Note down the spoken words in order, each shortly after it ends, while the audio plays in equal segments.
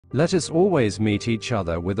Let us always meet each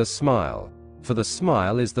other with a smile, for the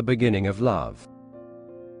smile is the beginning of love.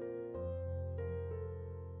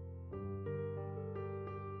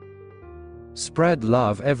 Spread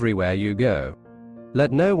love everywhere you go.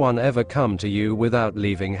 Let no one ever come to you without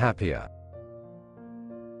leaving happier.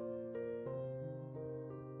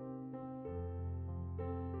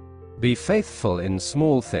 Be faithful in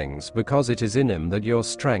small things, because it is in him that your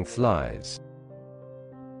strength lies.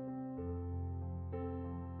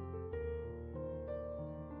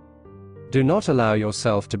 Do not allow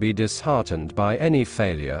yourself to be disheartened by any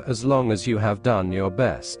failure as long as you have done your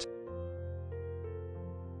best.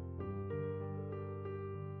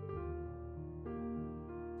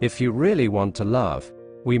 If you really want to love,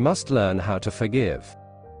 we must learn how to forgive.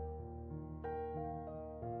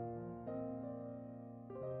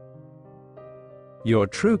 Your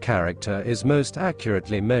true character is most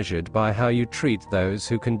accurately measured by how you treat those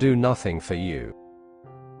who can do nothing for you.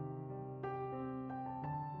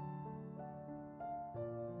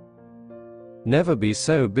 Never be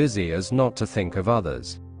so busy as not to think of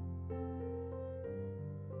others.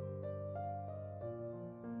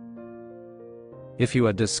 If you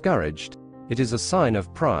are discouraged, it is a sign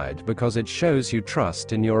of pride, because it shows you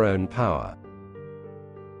trust in your own power.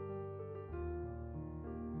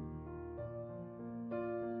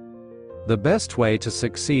 The best way to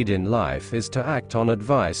succeed in life is to act on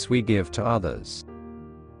advice we give to others.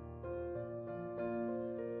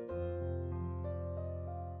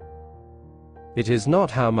 It is not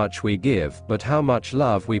how much we give, but how much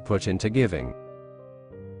love we put into giving.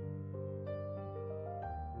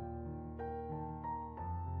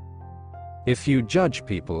 If you judge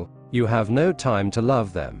people, you have no time to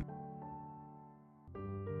love them.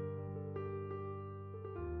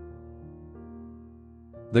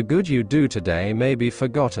 The good you do today may be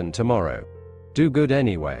forgotten tomorrow. Do good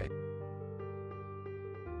anyway.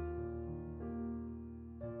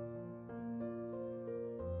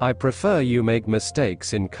 I prefer you make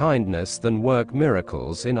mistakes in kindness than work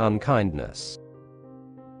miracles in unkindness.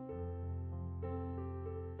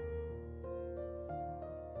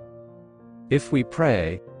 If we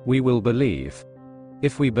pray, we will believe.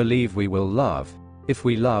 If we believe, we will love. If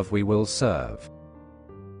we love, we will serve.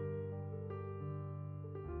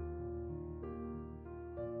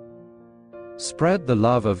 Spread the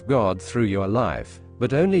love of God through your life,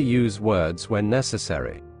 but only use words when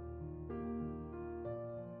necessary.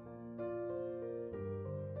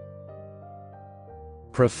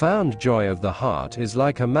 Profound joy of the heart is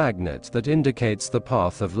like a magnet that indicates the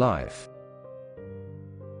path of life.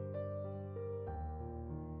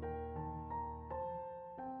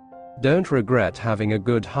 Don't regret having a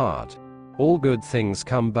good heart. All good things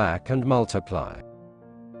come back and multiply.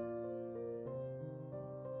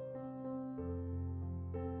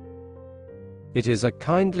 It is a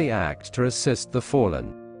kindly act to assist the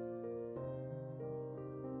fallen.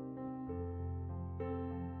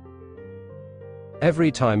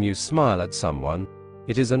 Every time you smile at someone,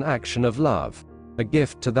 it is an action of love, a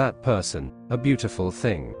gift to that person, a beautiful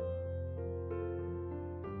thing.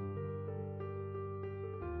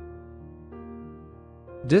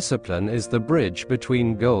 Discipline is the bridge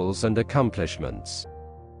between goals and accomplishments.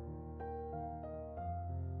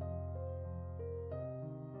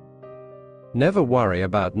 Never worry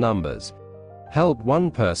about numbers. Help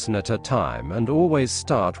one person at a time and always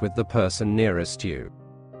start with the person nearest you.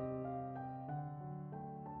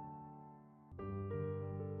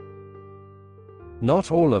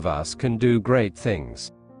 Not all of us can do great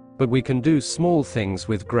things, but we can do small things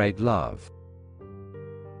with great love.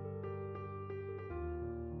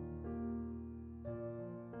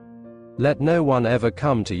 Let no one ever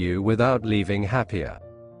come to you without leaving happier.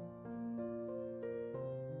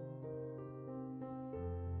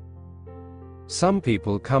 Some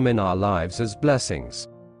people come in our lives as blessings.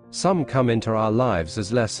 Some come into our lives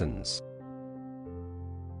as lessons.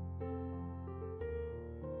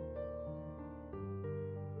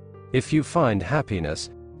 If you find happiness,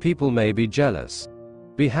 people may be jealous.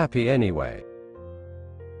 Be happy anyway.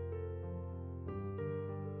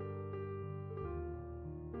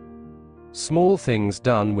 Small things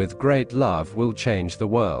done with great love will change the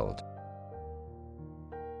world.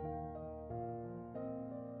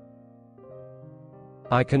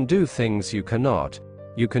 I can do things you cannot.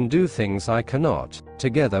 You can do things I cannot.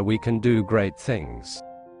 Together we can do great things.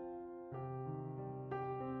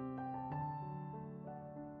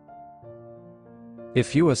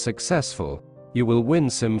 If you are successful, you will win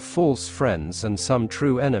some false friends and some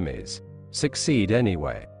true enemies. Succeed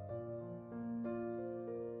anyway.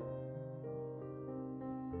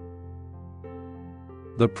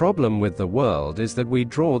 The problem with the world is that we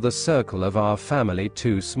draw the circle of our family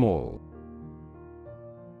too small.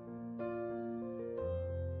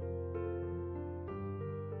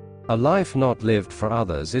 A life not lived for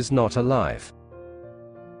others is not a life.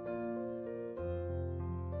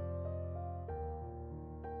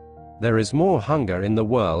 There is more hunger in the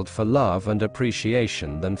world for love and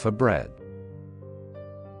appreciation than for bread.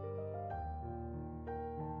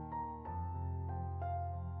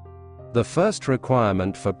 The first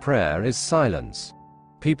requirement for prayer is silence.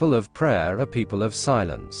 People of prayer are people of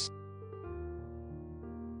silence.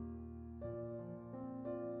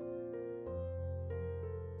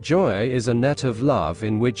 Joy is a net of love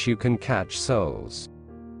in which you can catch souls.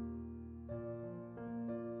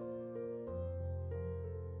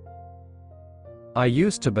 I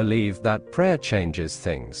used to believe that prayer changes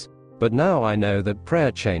things, but now I know that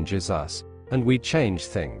prayer changes us, and we change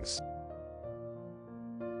things.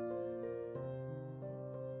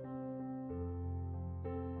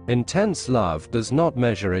 Intense love does not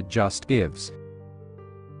measure, it just gives.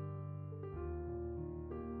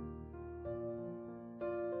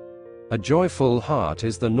 A joyful heart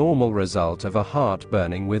is the normal result of a heart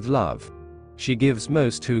burning with love. She gives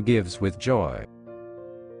most who gives with joy.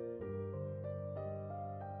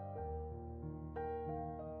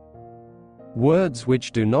 Words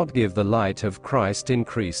which do not give the light of Christ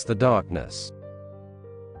increase the darkness.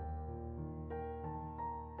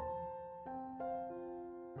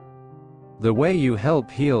 The way you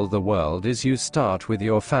help heal the world is you start with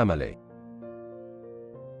your family.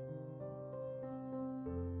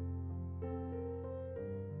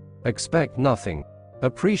 Expect nothing.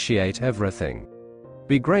 Appreciate everything.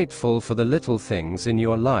 Be grateful for the little things in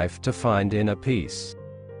your life to find inner peace.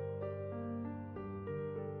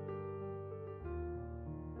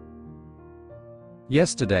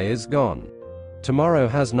 Yesterday is gone. Tomorrow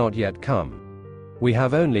has not yet come. We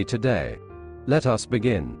have only today. Let us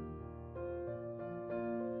begin.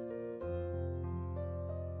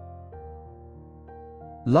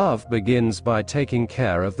 Love begins by taking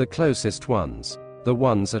care of the closest ones, the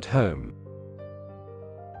ones at home.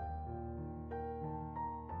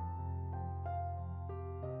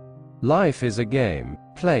 Life is a game,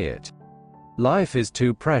 play it. Life is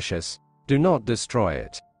too precious, do not destroy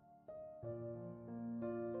it.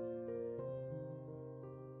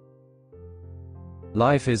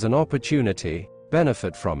 Life is an opportunity,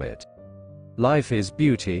 benefit from it. Life is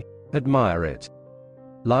beauty, admire it.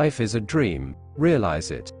 Life is a dream, realize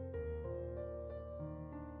it.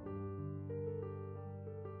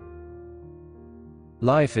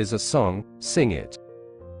 Life is a song, sing it.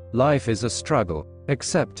 Life is a struggle,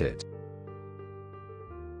 accept it.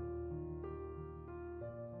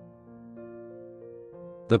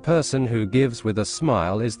 The person who gives with a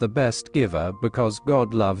smile is the best giver because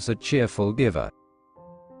God loves a cheerful giver.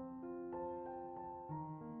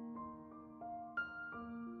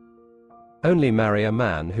 Only marry a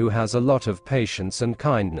man who has a lot of patience and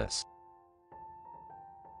kindness.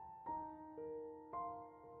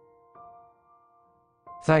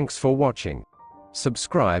 Thanks for watching.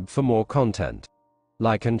 Subscribe for more content.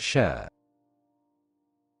 Like and share.